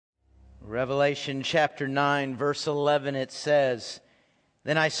Revelation chapter 9, verse 11, it says,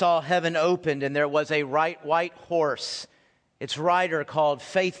 "Then I saw heaven opened, and there was a white horse, its rider called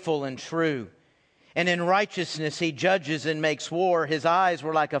Faithful and True. And in righteousness he judges and makes war. His eyes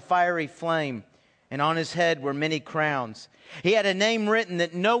were like a fiery flame, and on his head were many crowns. He had a name written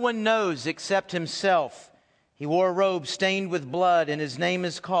that no one knows except himself. He wore a robe stained with blood, and his name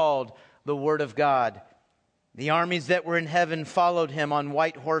is called the Word of God. The armies that were in heaven followed him on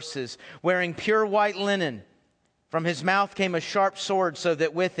white horses, wearing pure white linen. From his mouth came a sharp sword, so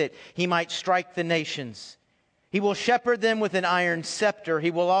that with it he might strike the nations. He will shepherd them with an iron scepter.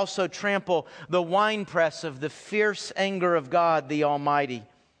 He will also trample the winepress of the fierce anger of God the Almighty.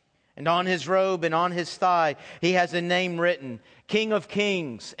 And on his robe and on his thigh he has a name written, King of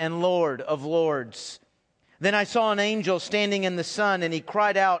Kings and Lord of Lords. Then I saw an angel standing in the sun, and he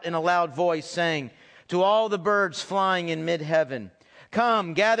cried out in a loud voice, saying, to all the birds flying in mid-heaven,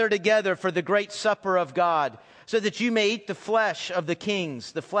 come, gather together for the great supper of God, so that you may eat the flesh of the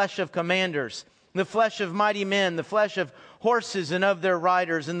kings, the flesh of commanders, the flesh of mighty men, the flesh of horses and of their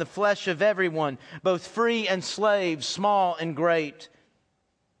riders, and the flesh of everyone, both free and slave, small and great.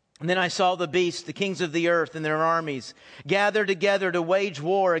 And then I saw the beast, the kings of the earth and their armies, gather together to wage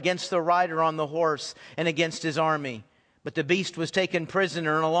war against the rider on the horse and against his army. But the beast was taken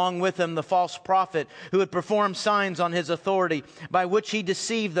prisoner, and along with him the false prophet who had performed signs on his authority, by which he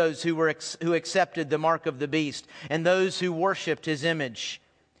deceived those who accepted the mark of the beast and those who worshipped his image.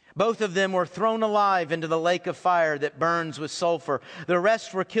 Both of them were thrown alive into the lake of fire that burns with sulfur. The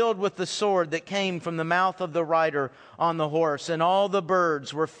rest were killed with the sword that came from the mouth of the rider on the horse, and all the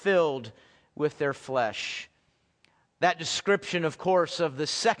birds were filled with their flesh." That description, of course, of the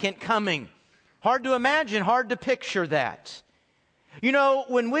second coming. Hard to imagine, hard to picture that. You know,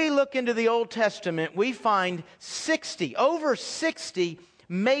 when we look into the Old Testament, we find over 60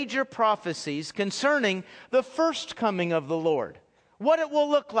 major prophecies concerning the first coming of the Lord. What it will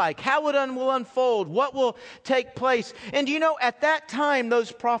look like, how it will unfold, what will take place. And you know, at that time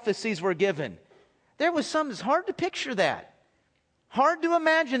those prophecies were given, there was some, it's hard to picture that. Hard to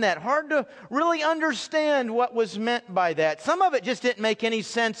imagine that. Hard to really understand what was meant by that. Some of it just didn't make any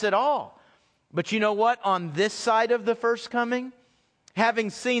sense at all. But you know what? On this side of the first coming, having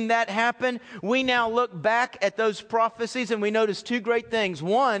seen that happen, we now look back at those prophecies and we notice two great things.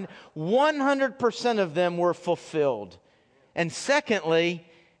 One, 100% of them were fulfilled. And secondly,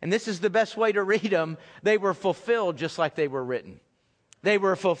 and this is the best way to read them, they were fulfilled just like they were written. They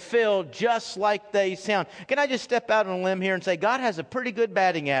were fulfilled just like they sound. Can I just step out on a limb here and say God has a pretty good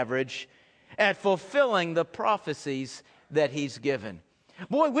batting average at fulfilling the prophecies that He's given.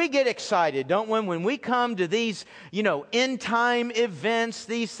 Boy, we get excited, don't we, when we come to these, end time events,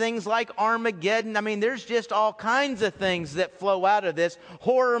 these things like Armageddon. I mean, there's just all kinds of things that flow out of this.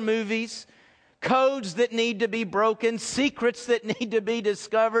 Horror movies, codes that need to be broken, secrets that need to be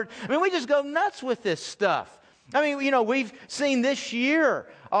discovered. I mean, we just go nuts with this stuff. I mean, we've seen this year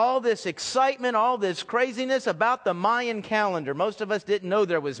all this excitement, all this craziness about the Mayan calendar. Most of us didn't know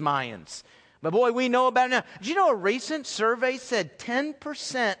there was Mayans. But boy, we know about it now. Did you know a recent survey said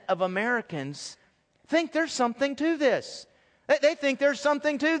 10% of Americans think there's something to this? They think there's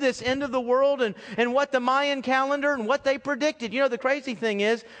something to this end of the world and what the Mayan calendar and what they predicted. You know, the crazy thing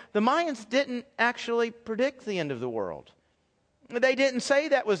is, the Mayans didn't actually predict the end of the world. They didn't say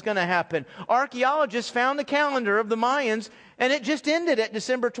that was going to happen. Archaeologists found the calendar of the Mayans, and it just ended at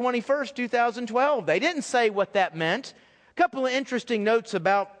December 21st, 2012. They didn't say what that meant. A couple of interesting notes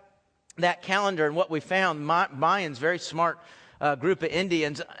about that calendar and what we found. Mayans, very smart group of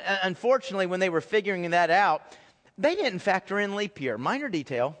Indians. Unfortunately, when they were figuring that out, they didn't factor in leap year. Minor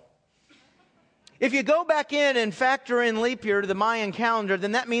detail. If you go back in and factor in leap year to the Mayan calendar,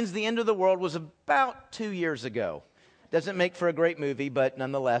 then that means the end of the world was about 2 years ago. Doesn't make for a great movie, but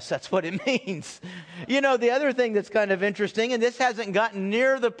nonetheless, that's what it means. You know, the other thing that's kind of interesting, and this hasn't gotten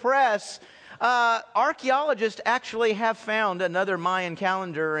near the press, archaeologists actually have found another Mayan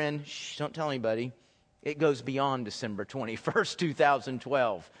calendar, and don't tell anybody, it goes beyond December 21st,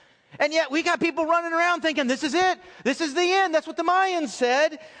 2012. And yet we got people running around thinking, this is it. This is the end. That's what the Mayans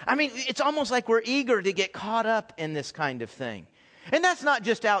said. I mean, it's almost like we're eager to get caught up in this kind of thing. And that's not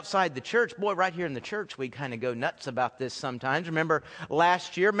just outside the church. Boy, right here in the church, we kind of go nuts about this sometimes. Remember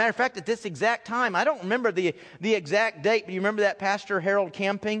last year, matter of fact, at this exact time, I don't remember the exact date, but you remember that Pastor Harold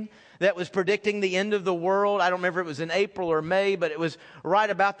Camping that was predicting the end of the world? I don't remember if it was in April or May, but it was right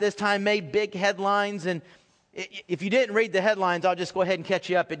about this time, made big headlines. And if you didn't read the headlines, I'll just go ahead and catch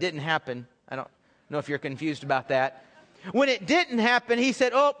you up. It didn't happen. I don't know if you're confused about that. When it didn't happen, he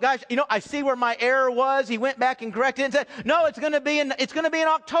said, oh, gosh, I see where my error was. He went back and corrected it and said, no, it's going to be in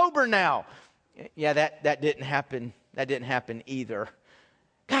October now. Yeah, that didn't happen. That didn't happen either.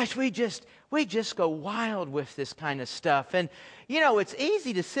 Gosh, we just go wild with this kind of stuff. And, it's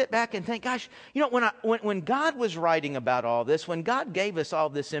easy to sit back and think, gosh, when God was writing about all this, when God gave us all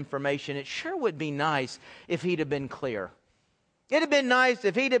this information, it sure would be nice if he'd have been clear. It'd have been nice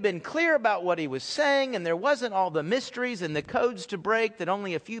if he'd have been clear about what he was saying and there wasn't all the mysteries and the codes to break that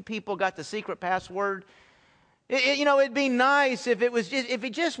only a few people got the secret password. It'd be nice if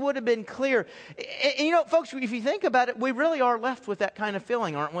it just would have been clear. And, folks, if you think about it, we really are left with that kind of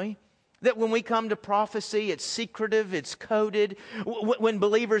feeling, aren't we? That when we come to prophecy, it's secretive, it's coded. When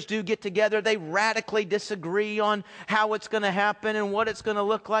believers do get together, they radically disagree on how it's going to happen and what it's going to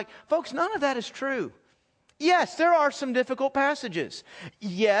look like. Folks, none of that is true. Yes, there are some difficult passages.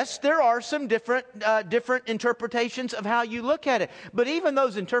 Yes, there are some different interpretations of how you look at it. But even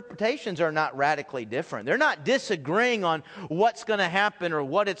those interpretations are not radically different. They're not disagreeing on what's going to happen or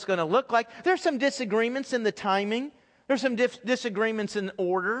what it's going to look like. There's some disagreements in the timing. There's some disagreements in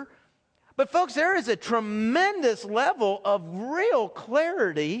order. But folks, there is a tremendous level of real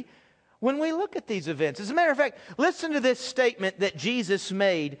clarity when we look at these events. As a matter of fact, listen to this statement that Jesus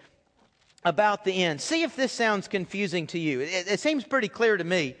made about the end. See if this sounds confusing to you. It seems pretty clear to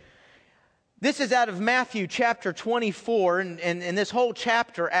me. This is out of Matthew chapter 24, and this whole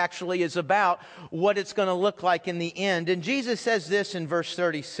chapter actually is about what it's going to look like in the end. And Jesus says this in verse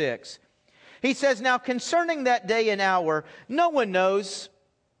 36. He says, now concerning that day and hour, no one knows.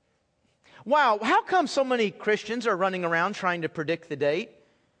 Wow, how come so many Christians are running around trying to predict the date?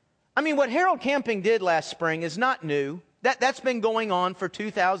 I mean, what Harold Camping did last spring is not new. That's been going on for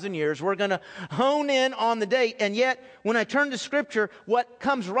 2,000 years. We're going to hone in on the date. And yet, when I turn to Scripture, what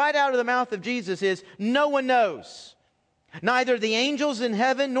comes right out of the mouth of Jesus is, no one knows. Neither the angels in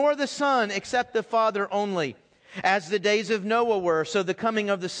heaven nor the Son, except the Father only. As the days of Noah were, so the coming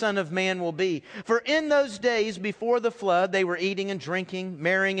of the Son of Man will be. For in those days before the flood, they were eating and drinking,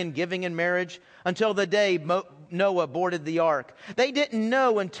 marrying and giving in marriage, until the day Noah boarded the ark. They didn't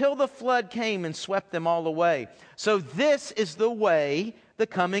know until the flood came and swept them all away. So this is the way the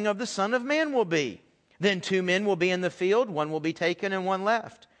coming of the Son of Man will be. Then 2 men will be in the field, one will be taken and one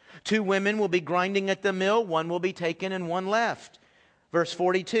left. 2 women will be grinding at the mill, one will be taken and one left. Verse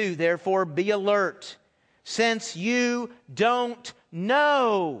 42, therefore be alert, since you don't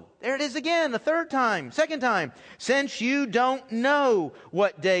know. There it is again, second time. Since you don't know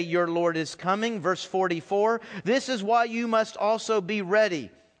what day your Lord is coming. Verse 44, this is why you must also be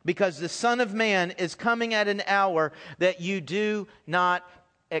ready, because the Son of Man is coming at an hour that you do not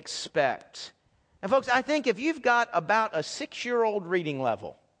expect. And folks, I think if you've got about a 6-year-old reading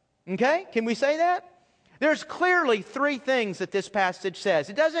level, okay, can we say that? There's clearly 3 things that this passage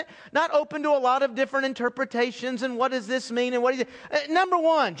says. It doesn't, not open to a lot of different interpretations and what does this mean and what is it. Number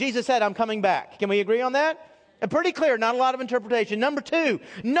 1, Jesus said, I'm coming back. Can we agree on that? Pretty clear, not a lot of interpretation. Number 2,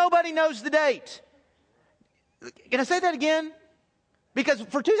 nobody knows the date. Can I say that again? Because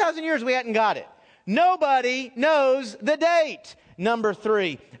for 2,000 years we hadn't got it. Nobody knows the date. Number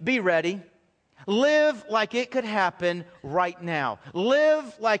 3, be ready. Live like it could happen right now.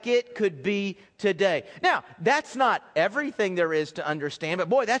 Live like it could be today. Now, that's not everything there is to understand, but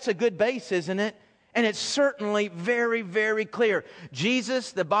boy, that's a good base, isn't it? And it's certainly very, very clear.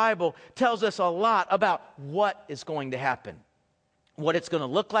 Jesus, the Bible, tells us a lot about what is going to happen. What it's going to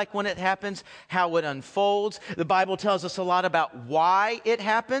look like when it happens, how it unfolds. The Bible tells us a lot about why it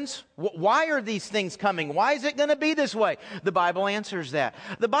happens. Why are these things coming? Why is it going to be this way? The Bible answers that.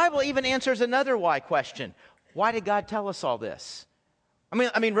 The Bible even answers another why question. Why did God tell us all this?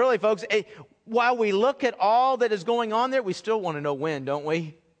 I mean, really, folks, while we look at all that is going on there, we still want to know when, don't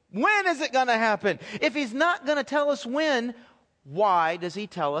we? When is it going to happen? If He's not going to tell us when, why does He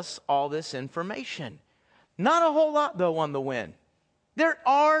tell us all this information? Not a whole lot, though, on the when. There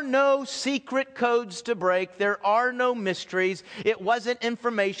are no secret codes to break. There are no mysteries. It wasn't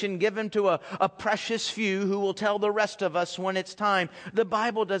information given to a precious few who will tell the rest of us when it's time. The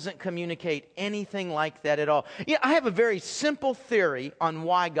Bible doesn't communicate anything like that at all. Yeah, I have a very simple theory on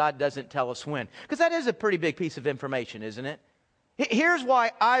why God doesn't tell us when. Because that is a pretty big piece of information, isn't it? Here's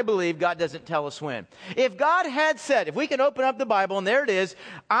why I believe God doesn't tell us when. If God had said, if we can open up the Bible, and there it is,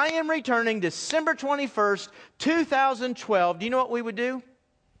 I am returning December 21st, 2012, do you know what we would do?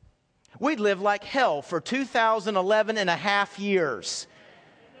 We'd live like hell for 2011 and a half years.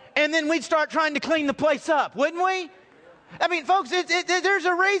 And then we'd start trying to clean the place up, wouldn't we? I mean, folks, there's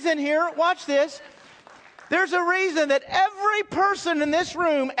a reason here. Watch this. There's a reason that every person in this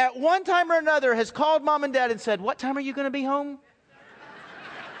room at one time or another has called mom and dad and said, what time are you going to be home?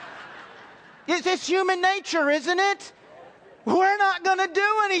 It's human nature, isn't it? We're not going to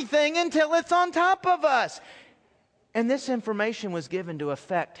do anything until it's on top of us. And this information was given to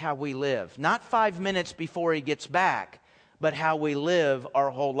affect how we live. Not 5 minutes before he gets back, but how we live our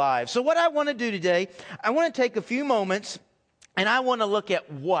whole lives. So what I want to do today, I want to take a few moments and I want to look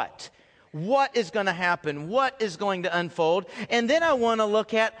at what is going to happen, what is going to unfold, and then I want to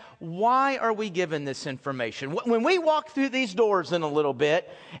look at why are we given this information. When we walk through these doors in a little bit,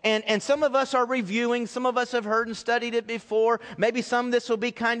 and some of us are reviewing, some of us have heard and studied it before, maybe some of this will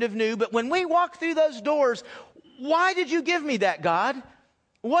be kind of new, but when we walk through those doors, why did you give me that, God?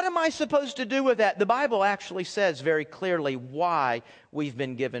 What am I supposed to do with that? The Bible actually says very clearly why we've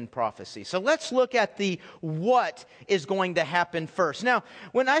been given prophecy. So let's look at the what is going to happen first. Now,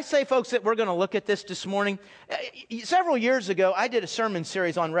 when I say, folks, that we're going to look at this morning, several years ago, I did a sermon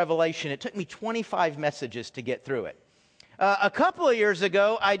series on Revelation. It took me 25 messages to get through it. A couple of years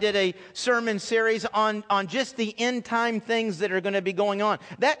ago, I did a sermon series on just the end time things that are going to be going on.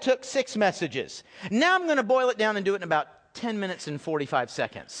 That took 6 messages. Now I'm going to boil it down and do it in about 10 minutes and 45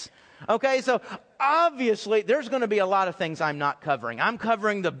 seconds. Okay, so obviously there's going to be a lot of things I'm not covering. I'm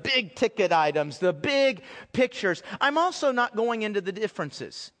covering the big ticket items, the big pictures. I'm also not going into the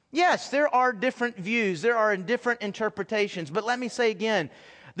differences. Yes, there are different views. There are different interpretations. But let me say again,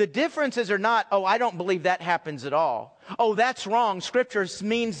 the differences are not, oh, I don't believe that happens at all. Oh, that's wrong. Scripture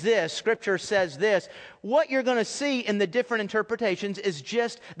means this. Scripture says this. What you're going to see in the different interpretations is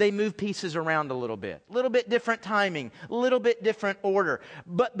just they move pieces around a little bit different timing, a little bit different order.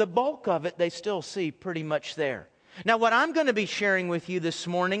 But the bulk of it, they still see pretty much there. Now, what I'm going to be sharing with you this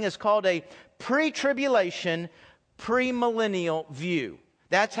morning is called a pre-tribulation, premillennial view.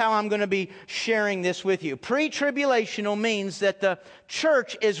 That's how I'm going to be sharing this with you. Pre-tribulational means that the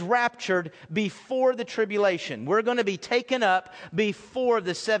church is raptured before the tribulation. We're going to be taken up before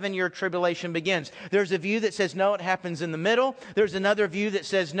the 7-year tribulation begins. There's a view that says, no, it happens in the middle. There's another view that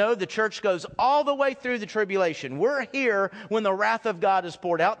says, no, the church goes all the way through the tribulation. We're here when the wrath of God is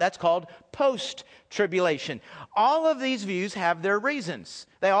poured out. That's called post-tribulation. All of these views have their reasons.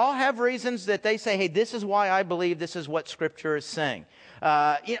 They all have reasons that they say, hey, this is why I believe this is what Scripture is saying.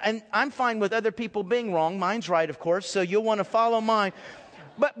 And I'm fine with other people being wrong. Mine's right, of course, so you'll want to follow mine.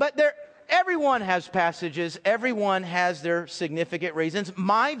 But everyone has passages. Everyone has their significant reasons.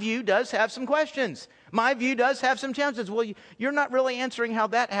 My view does have some questions. My view does have some challenges. Well, you're not really answering how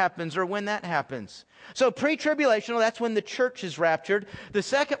that happens or when that happens. So pre-tribulational, that's when the church is raptured. The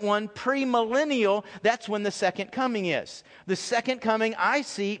second one, premillennial, that's when the second coming is. The second coming I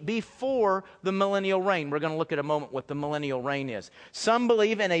see before the millennial reign. We're going to look at a moment what the millennial reign is. Some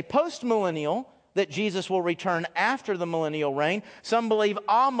believe in a post-millennial, that Jesus will return after the millennial reign. Some believe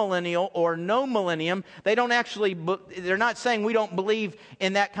amillennial or no millennium. They're not saying we don't believe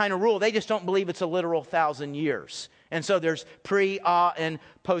in that kind of rule. They just don't believe it's a literal 1,000 years. And so there's and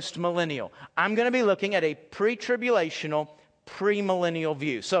post-millennial. I'm going to be looking at a pre-tribulational, premillennial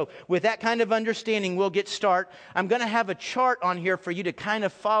view. So with that kind of understanding, we'll get started. I'm going to have a chart on here for you to kind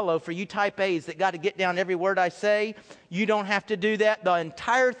of follow. For you type A's that got to get down every word I say, you don't have to do that. The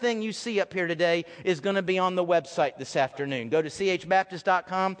entire thing you see up here today is going to be on the website this afternoon. Go to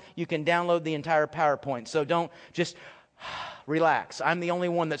chbaptist.com. You can download the entire PowerPoint. So don't just relax. I'm the only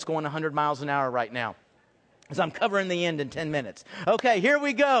one that's going 100 miles an hour right now, because I'm covering the end in 10 minutes. Okay, here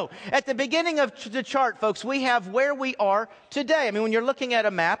we go. At the beginning of the chart, folks, we have where we are today. I mean, when you're looking at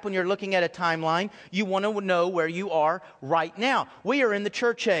a map, when you're looking at a timeline, you want to know where you are right now. We are in the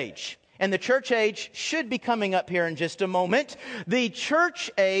church age. And the church age should be coming up here in just a moment. The church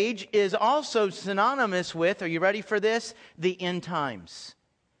age is also synonymous with, are you ready for this? The end times.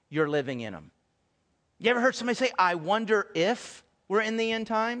 You're living in them. You ever heard somebody say, I wonder if we're in the end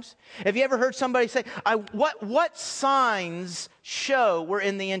times? Have you ever heard somebody say, what signs show we're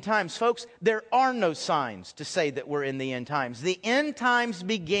in the end times? Folks, there are no signs to say that we're in the end times. The end times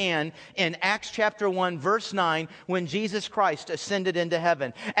began in Acts chapter 1, verse 9, when Jesus Christ ascended into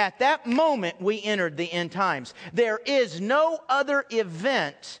heaven. At that moment, we entered the end times. There is no other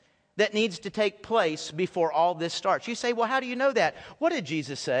event that needs to take place before all this starts. You say, well, how do you know that? What did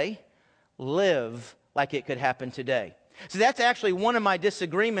Jesus say? Live like it could happen today. So that's actually one of my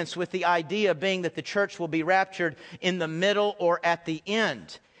disagreements with the idea being that the church will be raptured in the middle or at the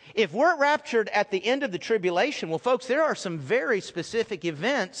end. If we're raptured at the end of the tribulation, well, folks, there are some very specific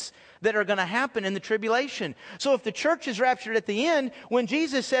events that are going to happen in the tribulation. So if the church is raptured at the end, when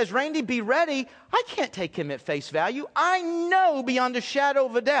Jesus says, Randy, be ready, I can't take him at face value. I know beyond a shadow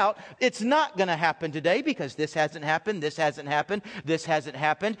of a doubt it's not going to happen today because this hasn't happened, this hasn't happened, this hasn't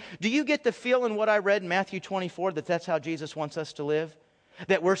happened. Do you get the feel in what I read in Matthew 24 that that's how Jesus wants us to live?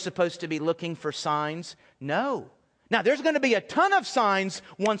 That we're supposed to be looking for signs? No. Now, there's going to be a ton of signs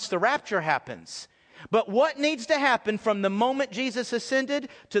once the rapture happens. But what needs to happen from the moment Jesus ascended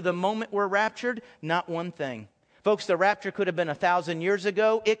to the moment we're raptured? Not one thing. Folks, the rapture could have been 1,000 years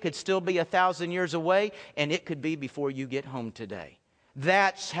ago. It could still be 1,000 years away. And it could be before you get home today.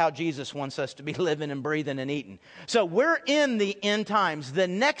 That's how Jesus wants us to be living and breathing and eating. So we're in the end times. The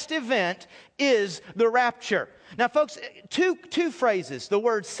next event is the rapture. Now, folks, two phrases. The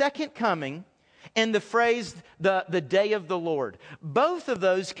word second coming and the phrase, the day of the Lord. Both of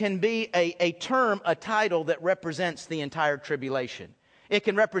those can be a term, a title that represents the entire tribulation. It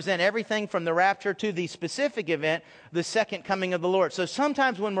can represent everything from the rapture to the specific event, the second coming of the Lord. So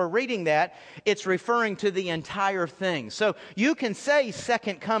sometimes when we're reading that, it's referring to the entire thing. So you can say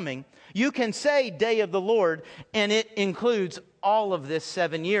second coming, you can say day of the Lord, and it includes all of this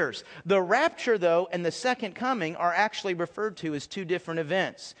 7 years. The rapture, though, and the second coming are actually referred to as two different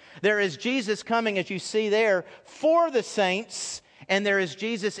events. There is Jesus coming, as you see there, for the saints, and there is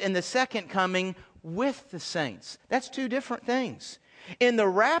Jesus in the second coming with the saints. That's two different things. In the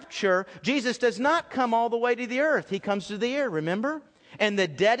rapture, Jesus does not come all the way to the earth. He comes to the air, remember? And the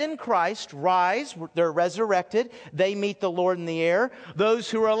dead in Christ rise, they're resurrected, they meet the Lord in the air. Those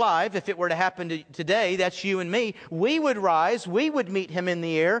who are alive, if it were to happen today, that's you and me, we would rise, we would meet Him in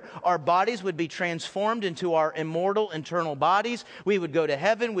the air. Our bodies would be transformed into our immortal, eternal bodies. We would go to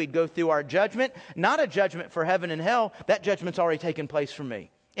heaven, we'd go through our judgment. Not a judgment for heaven and hell, that judgment's already taken place for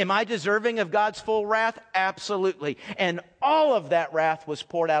me. Am I deserving of God's full wrath? Absolutely. And all of that wrath was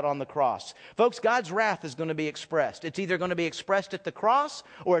poured out on the cross. Folks, God's wrath is going to be expressed. It's either going to be expressed at the cross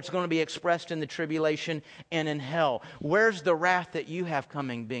or it's going to be expressed in the tribulation and in hell. Where's the wrath that you have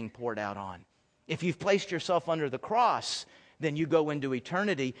coming being poured out on? If you've placed yourself under the cross, then you go into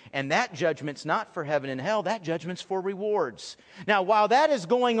eternity, and that judgment's not for heaven and hell, that judgment's for rewards. Now, while that is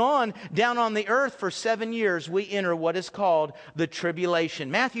going on down on the earth for 7 years, we enter what is called the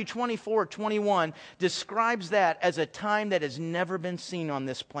tribulation. Matthew 24:21 describes that as a time that has never been seen on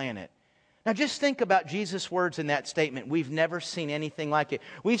this planet. Now, just think about Jesus' words in that statement. We've never seen anything like it.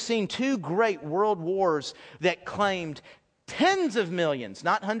 We've seen two great world wars that claimed tens of millions,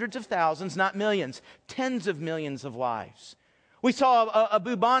 not hundreds of thousands, not millions, tens of millions of lives. We saw a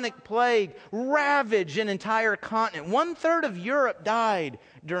bubonic plague ravage an entire continent. 1/3 of Europe died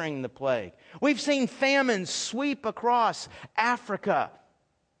during the plague. We've seen famines sweep across Africa.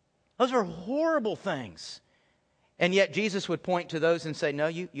 Those are horrible things. And yet Jesus would point to those and say, no,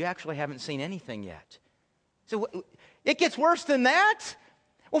 you actually haven't seen anything yet. So it gets worse than that?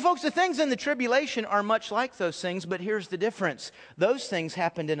 Well, folks, the things in the tribulation are much like those things, but here's the difference. Those things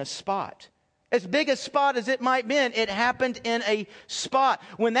happened in a spot. As big a spot as it might have been, it happened in a spot.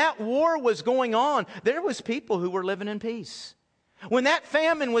 When that war was going on, there was people who were living in peace. When that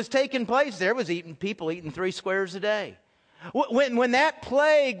famine was taking place, there was people eating 3 squares a day. When that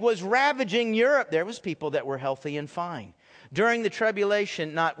plague was ravaging Europe, there was people that were healthy and fine. During the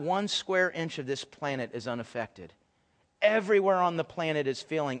tribulation, not 1 square inch of this planet is unaffected. Everywhere on the planet is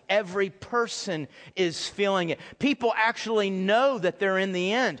feeling. Every person is feeling it. People actually know that they're in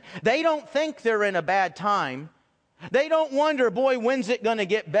the end. They don't think they're in a bad time. They don't wonder, boy, when's it going to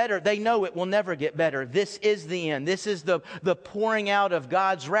get better? They know it will never get better. This is the end. This is the pouring out of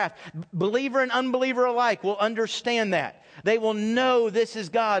God's wrath. Believer and unbeliever alike will understand that. They will know this is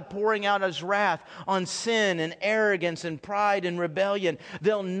God pouring out His wrath on sin and arrogance and pride and rebellion.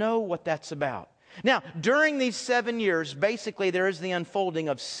 They'll know what that's about. Now, during these 7 years, basically there is the unfolding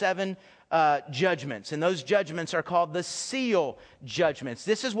of 7 judgments. And those judgments are called the seal judgments.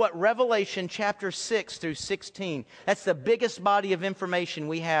 This is what Revelation chapter 6 through 16, that's the biggest body of information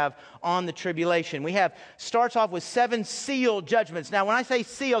we have on the tribulation. Starts off with 7 seal judgments. Now, when I say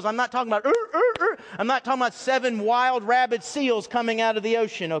seals, I'm not talking about, I'm not talking about 7 wild rabid seals coming out of the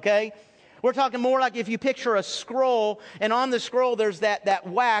ocean, okay? We're talking more like if you picture a scroll, and on the scroll there's that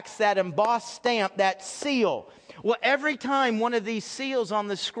wax, that embossed stamp, that seal. Well, every time one of these seals on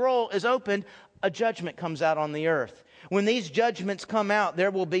the scroll is opened, a judgment comes out on the earth. When these judgments come out,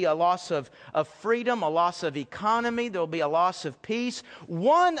 there will be a loss of freedom, a loss of economy, there will be a loss of peace.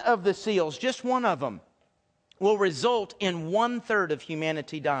 One of the seals, just one of them, will result in 1/3 of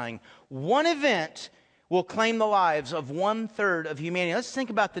humanity dying. One event will claim the lives of 1/3 of humanity. Let's think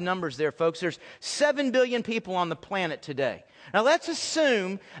about the numbers there, folks. There's 7 billion people on the planet today. Now let's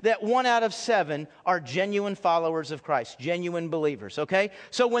assume that 1 out of 7 are genuine followers of Christ, genuine believers, okay?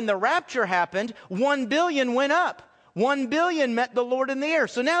 So when the rapture happened, 1 billion went up. 1 billion met the Lord in the air.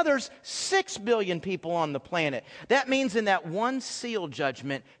 So now there's 6 billion people on the planet. That means in that one seal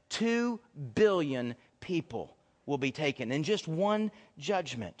judgment, 2 billion people will be taken in just one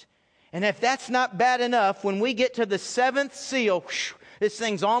judgment. And if that's not bad enough, when we get to the 7th seal, this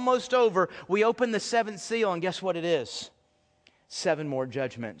thing's almost over. We open the 7th seal, and guess what it is? 7 more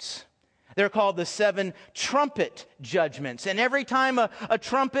judgments. They're called the 7 trumpet judgments. And every time a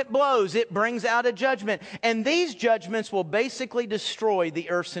trumpet blows, it brings out a judgment. And these judgments will basically destroy the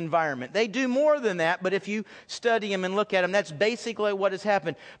earth's environment. They do more than that, but if you study them and look at them, that's basically what has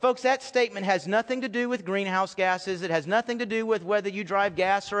happened. Folks, that statement has nothing to do with greenhouse gases. It has nothing to do with whether you drive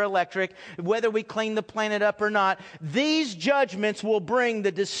gas or electric, whether we clean the planet up or not. These judgments will bring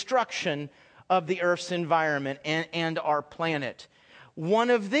the destruction of the earth's environment and our planet. One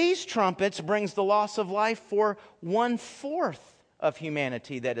of these trumpets brings the loss of life for 1/4 of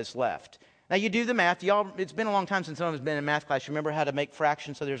humanity that is left. Now you do the math. Y'all, it's been a long time since someone has been in math class. You remember how to make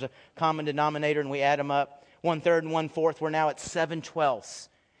fractions so there's a common denominator and we add them up? 1/3 and 1/4. We're now at 7/12.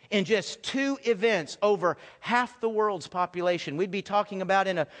 In just 2 events, over half the world's population. We'd be talking about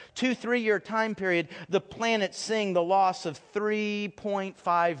in a 2-3 year time period, the planet seeing the loss of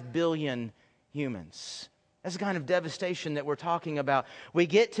 3.5 billion humans. That's the kind of devastation that we're talking about. We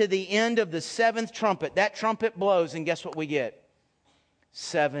get to the end of the 7th trumpet. That trumpet blows, and guess what we get?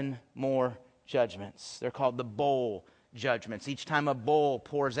 7 more judgments. They're called the bowl judgments. Each time a bowl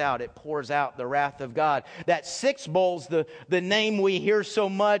pours out, it pours out the wrath of God. That 6th bowl's the name we hear so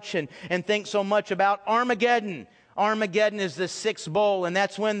much and think so much about, Armageddon. Armageddon is the 6th bowl, and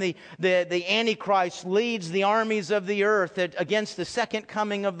that's when the Antichrist leads the armies of the earth against the second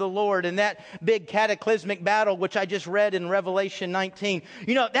coming of the Lord. And that big cataclysmic battle, which I just read in Revelation 19.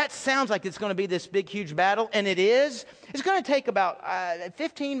 You know, that sounds like it's going to be this big, huge battle, and it is. It's going to take about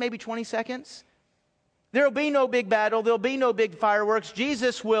 15, maybe 20 seconds. There will be no big battle. There will be no big fireworks.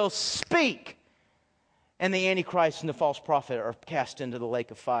 Jesus will speak, and the Antichrist and the false prophet are cast into the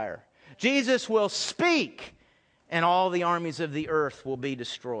lake of fire. Jesus will speak, and all the armies of the earth will be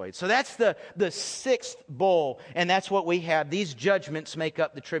destroyed. So that's the 6th bowl, and that's what we have. These judgments make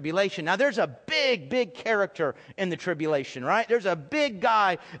up the tribulation. Now there's a big, big character in the tribulation, right? There's a big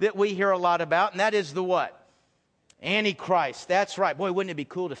guy that we hear a lot about, and that is the what? Antichrist. That's right. Boy, wouldn't it be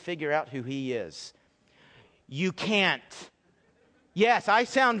cool to figure out who he is? You can't. Yes, I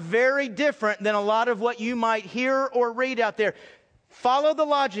sound very different than a lot of what you might hear or read out there. Follow the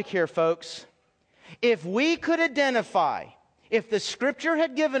logic here, folks. If we could identify, if the Scripture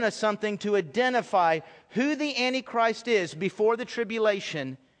had given us something to identify who the Antichrist is before the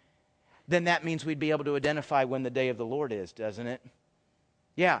tribulation, then that means we'd be able to identify when the day of the Lord is, doesn't it?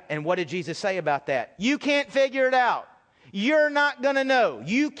 Yeah, and what did Jesus say about that? You can't figure it out. You're not going to know.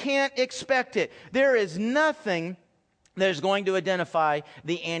 You can't expect it. There is nothing that is going to identify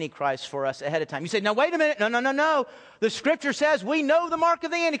the Antichrist for us ahead of time. You say, now wait a minute. No. The Scripture says we know the mark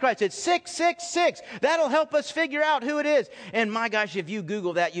of the Antichrist. It's 666. That'll help us figure out who it is. And my gosh, if you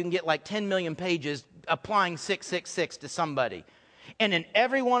Google that, you can get like 10 million pages applying 666 to somebody. And in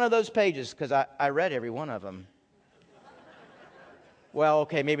every one of those pages, because I read every one of them. Well,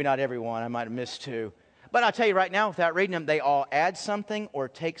 okay, maybe not every one. I might have missed 2. But I'll tell you right now, without reading them, they all add something or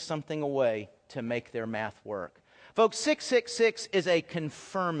take something away to make their math work. Folks, 666 is a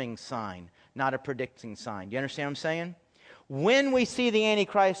confirming sign, not a predicting sign. Do you understand what I'm saying? When we see the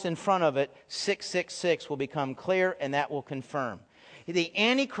Antichrist in front of it, 666 will become clear, and that will confirm. The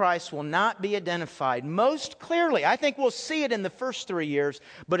Antichrist will not be identified most clearly. I think we'll see it in the first 3 years,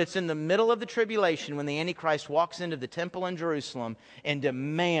 but it's in the middle of the tribulation when the Antichrist walks into the temple in Jerusalem and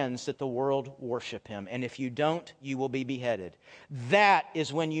demands that the world worship him. And if you don't, you will be beheaded. That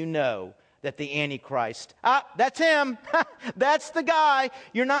is when you know that the Antichrist, that's him. That's the guy.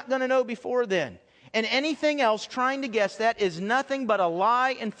 You're not going to know before then. And anything else, trying to guess that, is nothing but a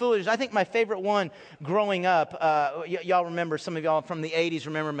lie and foolishness. I think my favorite one growing up, y'all remember, some of y'all from the 80s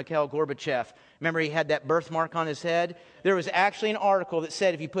remember Mikhail Gorbachev. Remember he had that birthmark on his head? There was actually an article that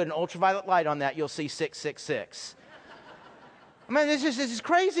said if you put an ultraviolet light on that, you'll see 666. I mean, this is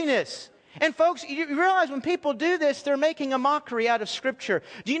craziness. And folks, you realize when people do this, they're making a mockery out of Scripture.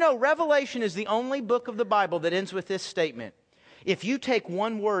 Do you know Revelation is the only book of the Bible that ends with this statement? If you take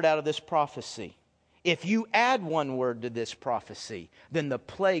one word out of this prophecy, If you add one word to this prophecy, then the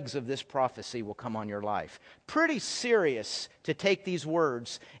plagues of this prophecy will come on your life. Pretty serious to take these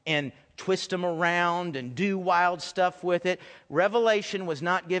words and twist them around and do wild stuff with it. Revelation was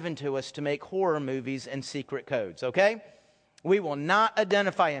not given to us to make horror movies and secret codes, okay? We will not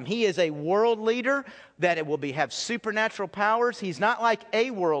identify him. He is a world leader that it will have supernatural powers. He's not like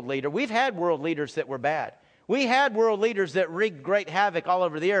a world leader. We've had world leaders that were bad. We had world leaders that wreaked great havoc all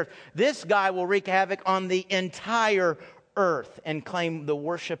over the earth. This guy will wreak havoc on the entire earth and claim the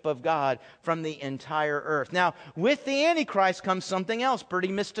worship of God from the entire earth. Now, with the Antichrist comes something else pretty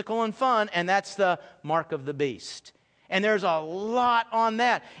mystical and fun, and that's the mark of the beast. And there's a lot on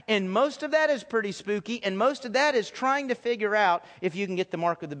that. And most of that is pretty spooky, and most of that is trying to figure out if you can get the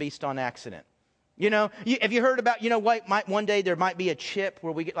mark of the beast on accident. You know, have you heard about, one day there might be a chip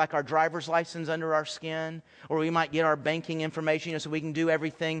where we get like our driver's license under our skin, or we might get our banking information, so we can do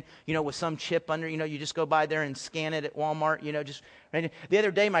everything, with some chip under, you just go by there and scan it at Walmart, just right. The other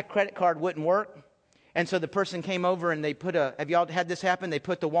day my credit card wouldn't work. And so the person came over and they have you all had this happen? They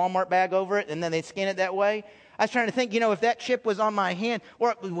put the Walmart bag over it and then they scan it that way. I was trying to think, if that chip was on my hand,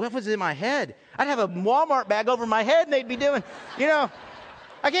 or what was in my head? I'd have a Walmart bag over my head and they'd be doing, I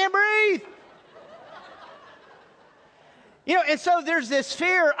can't breathe. And so there's this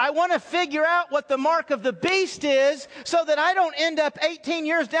fear. I want to figure out what the mark of the beast is so that I don't end up 18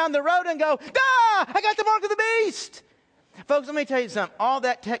 years down the road and go, I got the mark of the beast. Folks, let me tell you something. All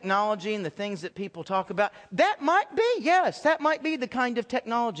that technology and the things that people talk about, that might be the kind of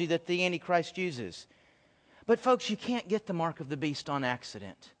technology that the Antichrist uses. But folks, you can't get the mark of the beast on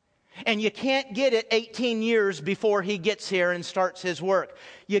accident. And you can't get it 18 years before he gets here and starts his work.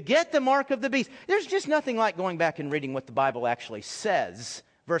 You get the mark of the beast. There's just nothing like going back and reading what the Bible actually says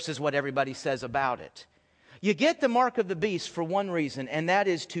versus what everybody says about it. You get the mark of the beast for one reason, and that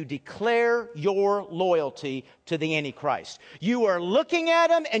is to declare your loyalty to the Antichrist. You are looking at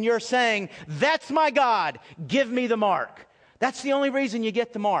him and you're saying, that's my God, give me the mark. That's the only reason you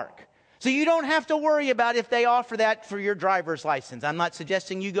get the mark. So you don't have to worry about if they offer that for your driver's license. I'm not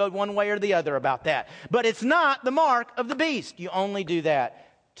suggesting you go one way or the other about that. But it's not the mark of the beast. You only do that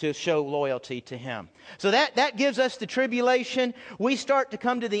to show loyalty to him. So that gives us the tribulation. We start to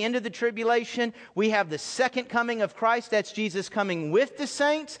come to the end of the tribulation. We have the second coming of Christ. That's Jesus coming with the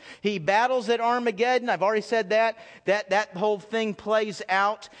saints. He battles at Armageddon. I've already said that. That whole thing plays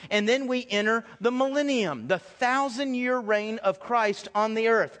out. And then we enter the millennium, the 1,000-year reign of Christ on the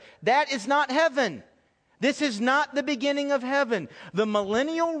earth. That is not heaven. This is not the beginning of heaven. The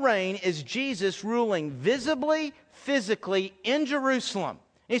millennial reign is Jesus ruling visibly, physically in Jerusalem.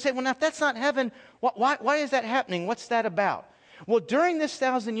 And you say, well, now if that's not heaven, why is that happening? What's that about? Well, during this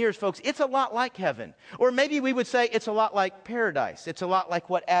 1,000 years, folks, it's a lot like heaven. Or maybe we would say it's a lot like paradise. It's a lot like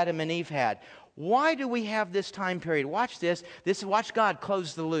what Adam and Eve had. Why do we have this time period? Watch this. Watch God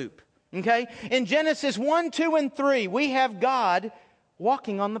close the loop. Okay? In Genesis 1, 2, and 3, we have God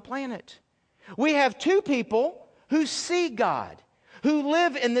walking on the planet. We have two people who see God, who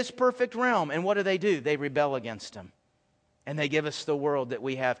live in this perfect realm. And what do? They rebel against him. And they give us the world that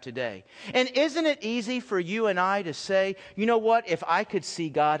we have today. And isn't it easy for you and I to say, you know what, if I could see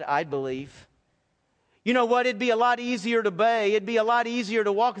God, I'd believe. You know what, it'd be a lot easier to obey. It'd be a lot easier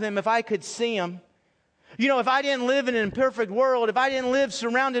to walk with him if I could see him. If I didn't live in an imperfect world, if I didn't live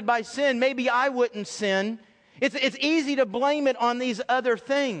surrounded by sin, maybe I wouldn't sin. It's easy to blame it on these other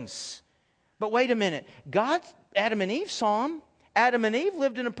things. But wait a minute. Adam and Eve saw him. Adam and Eve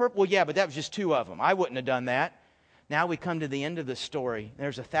lived in a perfect... Well, yeah, but that was just two of them. I wouldn't have done that. Now we come to the end of the story.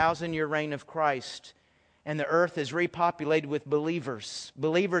 There's a 1,000-year reign of Christ, and the earth is repopulated with believers.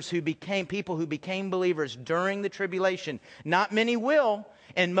 People who became believers during the tribulation. Not many will,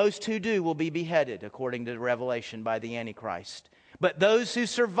 and most who do will be beheaded, according to Revelation, by the Antichrist. But those who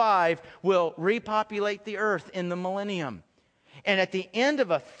survive will repopulate the earth in the millennium. And at the end of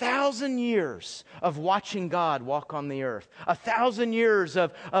 1,000 years of watching God walk on the earth, 1,000 years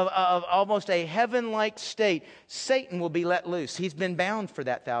of almost a heaven-like state, Satan will be let loose. He's been bound for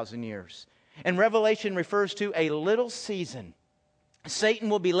that 1,000 years. And Revelation refers to a little season. Satan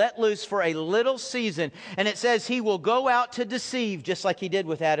will be let loose for a little season. And it says he will go out to deceive, just like he did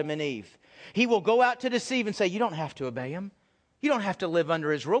with Adam and Eve. He will go out to deceive and say, you don't have to obey him. You don't have to live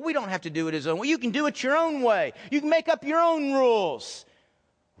under his rule. We don't have to do it his own way. You can do it your own way. You can make up your own rules.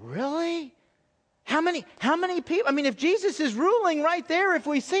 Really? How many people? I mean, if Jesus is ruling right there, if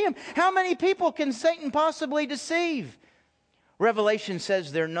we see him, how many people can Satan possibly deceive? Revelation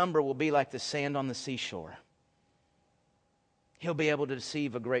says their number will be like the sand on the seashore. He'll be able to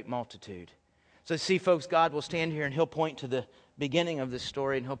deceive a great multitude. So see, folks, God will stand here and he'll point to the beginning of the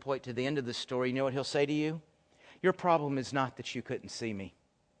story and he'll point to the end of the story, you know what he'll say to you? Your problem is not that you couldn't see me,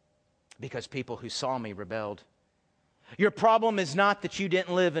 because people who saw me rebelled. Your problem is not that you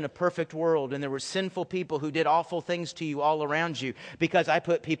didn't live in a perfect world and there were sinful people who did awful things to you all around you, because I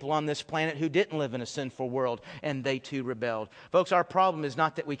put people on this planet who didn't live in a sinful world and they too rebelled. Folks, our problem is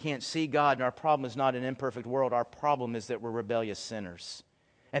not that we can't see God, and our problem is not an imperfect world. Our problem is that we're rebellious sinners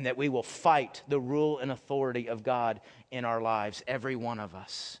and that we will fight the rule and authority of God in our lives, every one of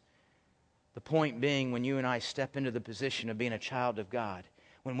us. The point being, when you and I step into the position of being a child of God,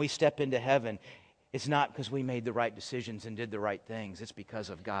 when we step into heaven, it's not because we made the right decisions and did the right things. It's because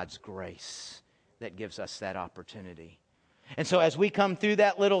of God's grace that gives us that opportunity. And so as we come through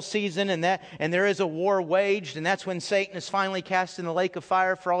that little season and there is a war waged, and that's when Satan is finally cast in the lake of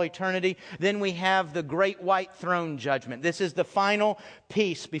fire for all eternity, then we have the great white throne judgment. This is the final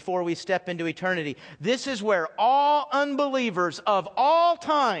piece before we step into eternity. This is where all unbelievers of all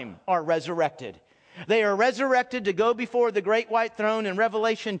time are resurrected. They are resurrected to go before the great white throne, and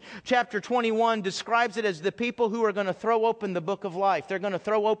Revelation chapter 21 describes it as the people who are going to throw open the book of life. They're going to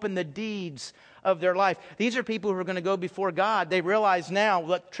throw open the deeds of their life. These are people who are going to go before God. They realize now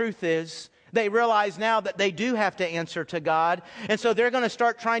what truth is. They realize now that they do have to answer to God. And so they're going to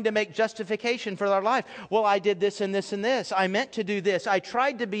start trying to make justification for their life. Well, I did this and this and this. I meant to do this. I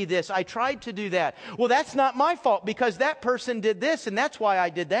tried to be this. I tried to do that. Well, that's not my fault, because that person did this and that's why I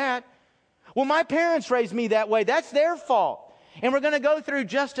did that. Well, my parents raised me that way. That's their fault. And we're going to go through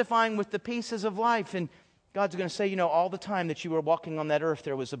justifying with the pieces of life. And God's going to say, all the time that you were walking on that earth,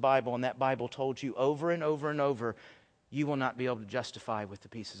 there was a Bible, and that Bible told you over and over and over, you will not be able to justify with the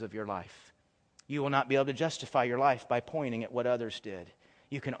pieces of your life. You will not be able to justify your life by pointing at what others did.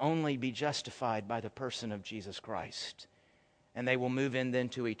 You can only be justified by the person of Jesus Christ. And they will move in then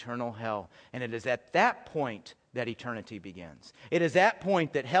to eternal hell. And it is at that point that eternity begins. It is that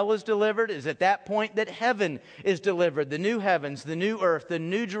point that hell is delivered. It is at that point that heaven is delivered. The new heavens, the new earth, the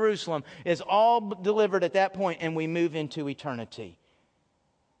new Jerusalem is all delivered at that point, and we move into eternity.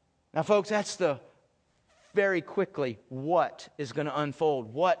 Now, folks, that's very quickly what is going to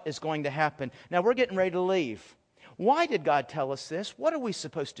unfold, what is going to happen. Now, we're getting ready to leave. Why did God tell us this? What are we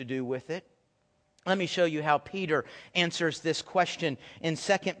supposed to do with it? Let me show you how Peter answers this question in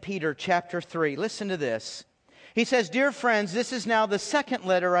 2 Peter chapter 3. Listen to this. He says, "Dear friends, this is now the second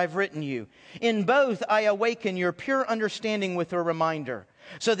letter I've written you. In both I awaken your pure understanding with a reminder,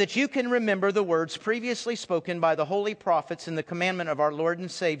 so that you can remember the words previously spoken by the holy prophets and the commandment of our Lord and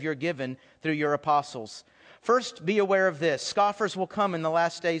Savior given through your apostles. First, be aware of this. Scoffers will come in the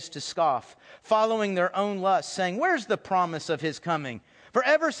last days to scoff, following their own lusts, saying, 'Where's the promise of his coming?' For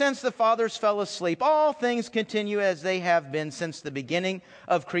ever since the fathers fell asleep, all things continue as they have been since the beginning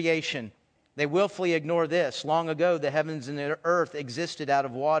of creation. They willfully ignore this. Long ago, the heavens and the earth existed out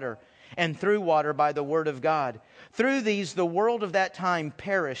of water, and through water by the word of God. Through these, the world of that time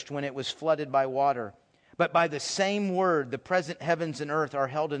perished when it was flooded by water. But by the same word, the present heavens and earth are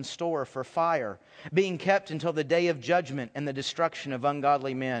held in store for fire, being kept until the day of judgment and the destruction of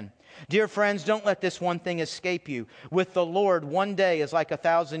ungodly men. Dear friends, don't let this one thing escape you. With the Lord, one day is like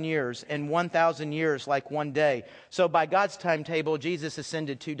 1,000 years, and 1,000 years like one day. So by God's timetable, Jesus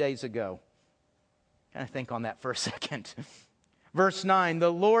ascended 2 days ago." Kind of think on that for a second. Verse 9,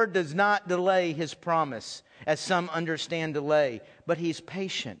 "The Lord does not delay his promise, as some understand delay, but he's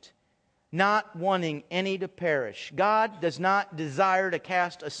patient, not wanting any to perish." God does not desire to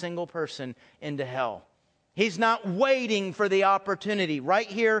cast a single person into hell. He's not waiting for the opportunity. Right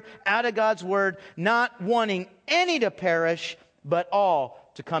here, out of God's word, not wanting any to perish, but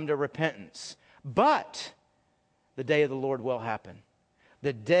all to come to repentance. But the day of the Lord will happen.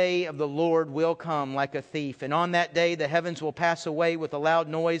 The day of the Lord will come like a thief. And on that day, the heavens will pass away with a loud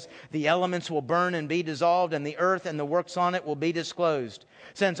noise. The elements will burn and be dissolved, and the earth and the works on it will be disclosed.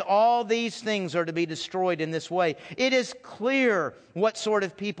 Since all these things are to be destroyed in this way, it is clear what sort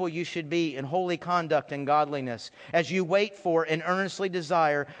of people you should be in holy conduct and godliness, as you wait for and earnestly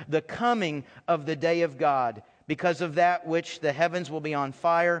desire the coming of the day of God, because of that which the heavens will be on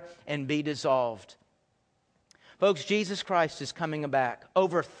fire and be dissolved. Folks, Jesus Christ is coming back.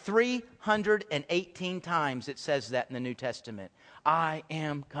 Over 318 times it says that in the New Testament. I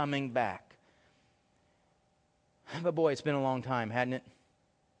am coming back. But boy, it's been a long time, hasn't it?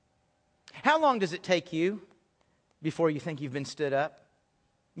 How long does it take you before you think you've been stood up?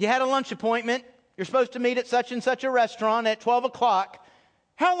 You had a lunch appointment. You're supposed to meet at such and such a restaurant at 12 o'clock.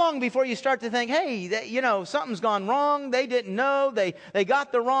 How long before you start to think, hey, something's gone wrong. They didn't know. They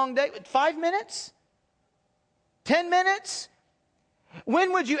got the wrong date. 5 minutes? 10 minutes?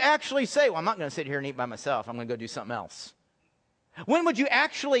 When would you actually say, well, I'm not going to sit here and eat by myself. I'm going to go do something else? When would you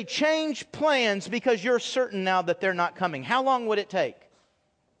actually change plans because you're certain now that they're not coming? How long would it take?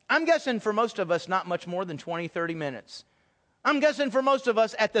 I'm guessing for most of us, not much more than 20, 30 minutes. I'm guessing for most of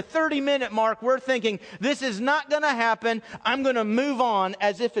us, at the 30-minute mark, we're thinking, this is not going to happen. I'm going to move on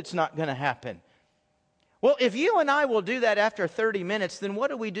as if it's not going to happen. Well, if you and I will do that after 30 minutes, then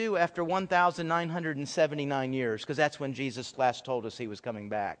what do we do after 1,979 years? Because that's when Jesus last told us he was coming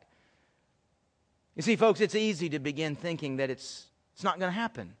back. You see, folks, it's easy to begin thinking that it's not going to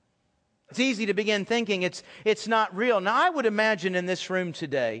happen. It's easy to begin thinking it's not real. Now, I would imagine in this room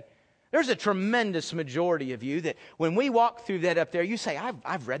today, there's a tremendous majority of you that when we walk through that up there, you say,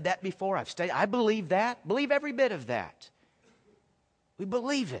 I've read that before, I've studied, I believe that, believe every bit of that. We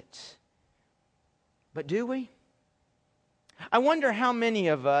believe it. But do we? I wonder how many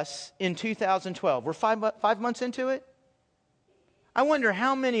of us in 2012, we're five months into it? I wonder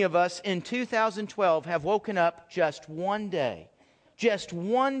how many of us in 2012 have woken up just one day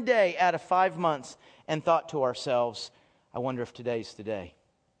out of 5 months and thought to ourselves, I wonder if today's the day.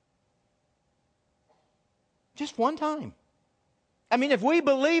 Just one time. I mean, if we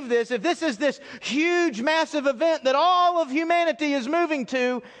believe this, if this is this huge, massive event that all of humanity is moving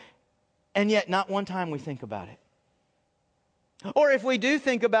to, and yet not one time we think about it. Or if we do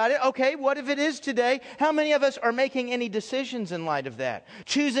think about it, okay, what if it is today? How many of us are making any decisions in light of that?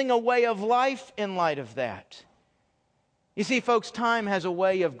 Choosing a way of life in light of that? You see, folks, time has a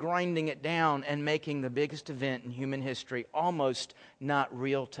way of grinding it down and making the biggest event in human history almost not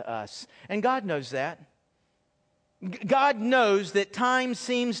real to us. And God knows that. God knows that time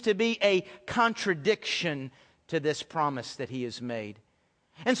seems to be a contradiction to this promise that He has made.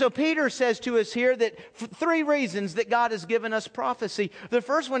 And so Peter says to us here that three reasons that God has given us prophecy. The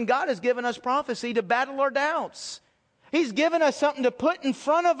first one, God has given us prophecy to battle our doubts. He's given us something to put in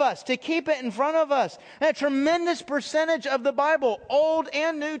front of us, to keep it in front of us. And a tremendous percentage of the Bible, Old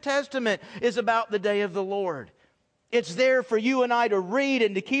and New Testament, is about the day of the Lord. It's there for you and I to read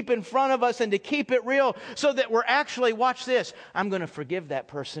and to keep in front of us and to keep it real so that we're actually, watch this, I'm going to forgive that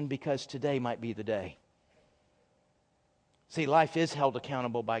person because today might be the day. See, life is held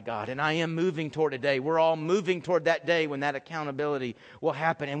accountable by God, and I am moving toward a day. We're all moving toward that day when that accountability will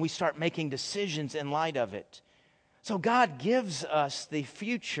happen, and we start making decisions in light of it. So God gives us the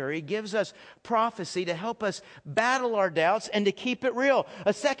future. He gives us prophecy to help us battle our doubts and to keep it real.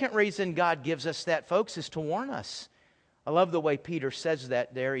 A second reason God gives us that, folks, is to warn us. I love the way Peter says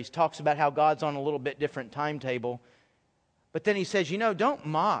that there. He talks about how God's on a little bit different timetable. But then he says, don't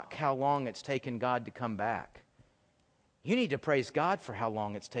mock how long it's taken God to come back. You need to praise God for how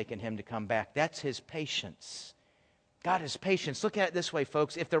long it's taken Him to come back. That's His patience. God is patience. Look at it this way,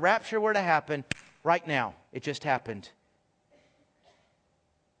 folks. If the rapture were to happen right now, it just happened.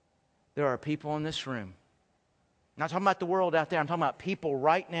 There are people in this room. I'm not talking about the world out there. I'm talking about people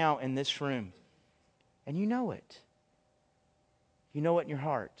right now in this room. And you know it. You know it in your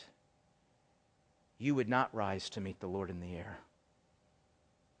heart. You would not rise to meet the Lord in the air.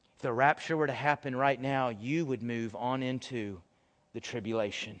 If the rapture were to happen right now, you would move on into the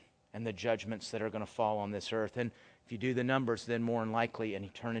tribulation and the judgments that are going to fall on this earth. And if you do the numbers, then more than likely an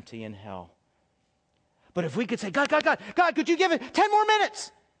eternity in hell. But if we could say, God, could you give it 10 more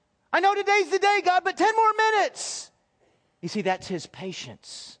minutes? I know today's the day, God, but 10 more minutes. You see, that's His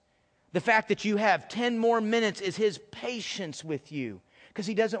patience. The fact that you have 10 more minutes is His patience with you, because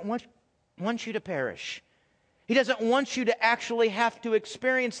He doesn't want you to perish. He doesn't want you to actually have to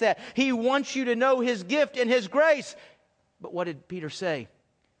experience that. He wants you to know His gift and His grace. But what did Peter say?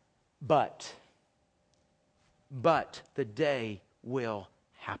 But the day will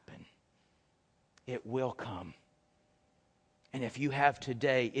happen. It will come. And if you have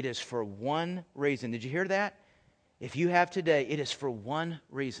today, it is for one reason. Did you hear that? If you have today, it is for one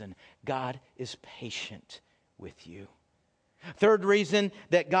reason. God is patient with you. Third reason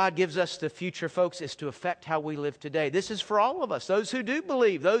that God gives us the future, folks, is to affect how we live today. This is for all of us, those who do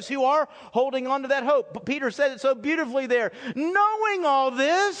believe, those who are holding on to that hope. But Peter said it so beautifully there. Knowing all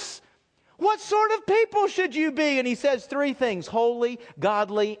this, what sort of people should you be? And he says three things: holy,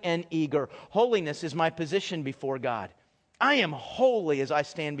 godly, and eager. Holiness is my position before God. I am holy as I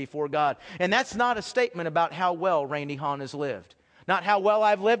stand before God. And that's not a statement about how well Randy Hahn has lived. Not how well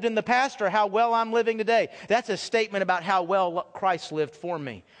I've lived in the past or how well I'm living today. That's a statement about how well Christ lived for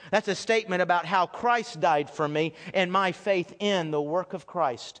me. That's a statement about how Christ died for me and my faith in the work of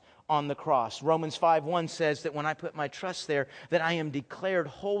Christ on the cross. Romans 5:1 says that when I put my trust there, that I am declared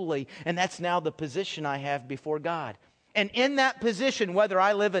holy, and that's now the position I have before God. And in that position, whether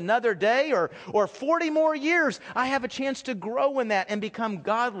I live another day or 40 more years, I have a chance to grow in that and become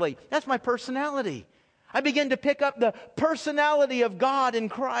godly. That's my personality. I begin to pick up the personality of God in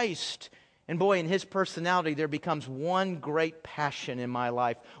Christ. And boy, in His personality, there becomes one great passion in my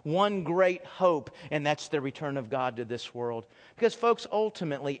life, one great hope, and that's the return of God to this world. Because folks,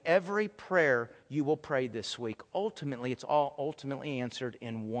 ultimately, every prayer you will pray this week, ultimately, it's all ultimately answered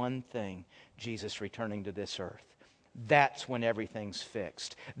in one thing: Jesus returning to this earth. That's when everything's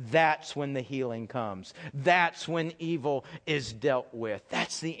fixed. That's when the healing comes. That's when evil is dealt with.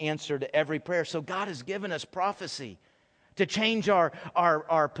 That's the answer to every prayer. So God has given us prophecy to change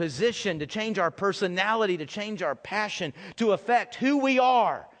our position, to change our personality, to change our passion, to affect who we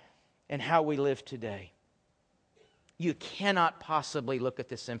are and how we live today. You cannot possibly look at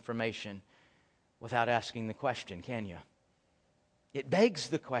this information without asking the question, can you? It begs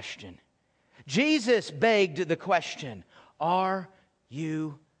the question. Jesus begged the question, are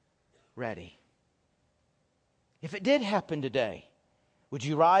you ready? If it did happen today, would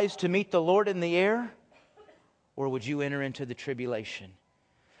you rise to meet the Lord in the air? Or would you enter into the tribulation?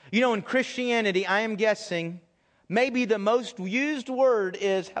 You know, in Christianity, I am guessing maybe the most used word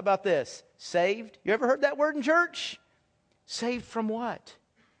is, how about this? Saved. You ever heard that word in church? Saved from what?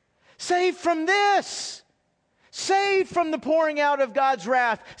 Saved from this. Saved from the pouring out of God's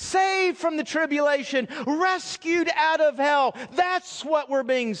wrath. Saved from the tribulation. Rescued out of hell. That's what we're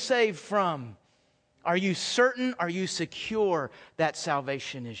being saved from. Are you certain? Are you secure that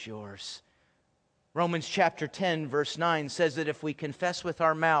salvation is yours? Romans chapter 10 verse 9 says that if we confess with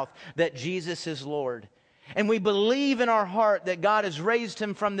our mouth that Jesus is Lord, and we believe in our heart that God has raised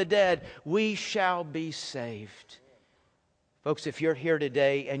Him from the dead, we shall be saved. Folks, if you're here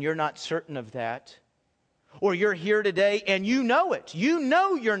today and you're not certain of that, or you're here today and you know it, you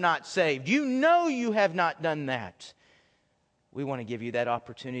know you're not saved, you know you have not done that, we want to give you that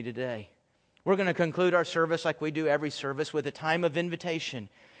opportunity today. We're going to conclude our service like we do every service with a time of invitation,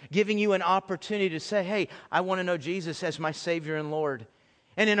 giving you an opportunity to say, hey, I want to know Jesus as my Savior and Lord.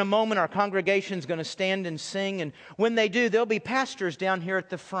 And in a moment, our congregation's going to stand and sing. And when they do, there'll be pastors down here at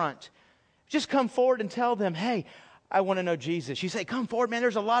the front. Just come forward and tell them, hey, I want to know Jesus. You say, come forward, man,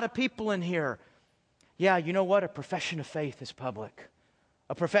 there's a lot of people in here. Yeah, you know what? A profession of faith is public.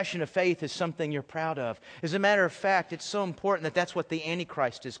 A profession of faith is something you're proud of. As a matter of fact, it's so important that that's what the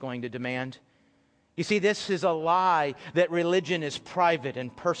Antichrist is going to demand. You see, this is a lie that religion is private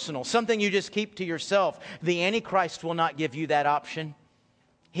and personal, something you just keep to yourself. The Antichrist will not give you that option.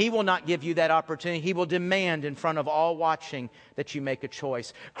 He will not give you that opportunity. He will demand in front of all watching that you make a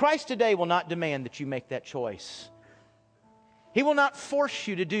choice. Christ today will not demand that you make that choice. He will not force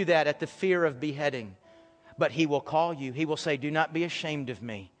you to do that at the fear of beheading, but He will call you. He will say, do not be ashamed of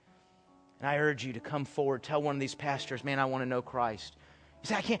me. And I urge you to come forward. Tell one of these pastors, man, I want to know Christ. You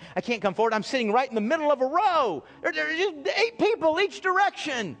say, I can't come forward. I'm sitting right in the middle of a row. There's just 8 people each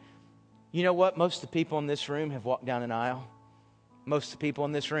direction. You know what? Most of the people in this room have walked down an aisle. Most of the people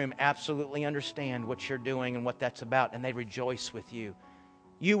in this room absolutely understand what you're doing and what that's about, and they rejoice with you.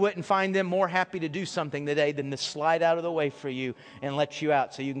 You wouldn't find them more happy to do something today than to slide out of the way for you and let you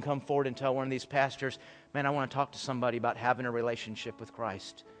out so you can come forward and tell one of these pastors, man, I want to talk to somebody about having a relationship with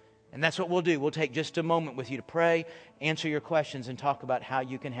Christ. And that's what we'll do. We'll take just a moment with you to pray, answer your questions, and talk about how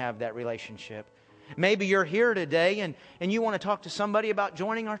you can have that relationship. Maybe you're here today and you want to talk to somebody about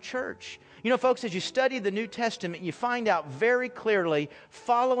joining our church. You know, folks, as you study the New Testament, you find out very clearly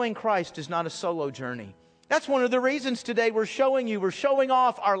following Christ is not a solo journey. That's one of the reasons today we're showing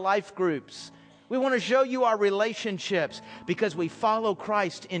off our life groups. We want to show you our relationships because we follow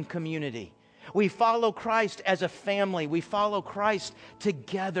Christ in community. We follow Christ as a family. We follow Christ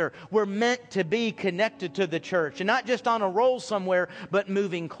together. We're meant to be connected to the church, and not just on a roll somewhere, but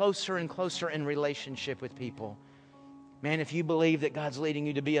moving closer and closer in relationship with people. Man, if you believe that God's leading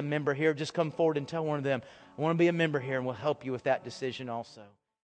you to be a member here, just come forward and tell one of them, I want to be a member here, and we'll help you with that decision also.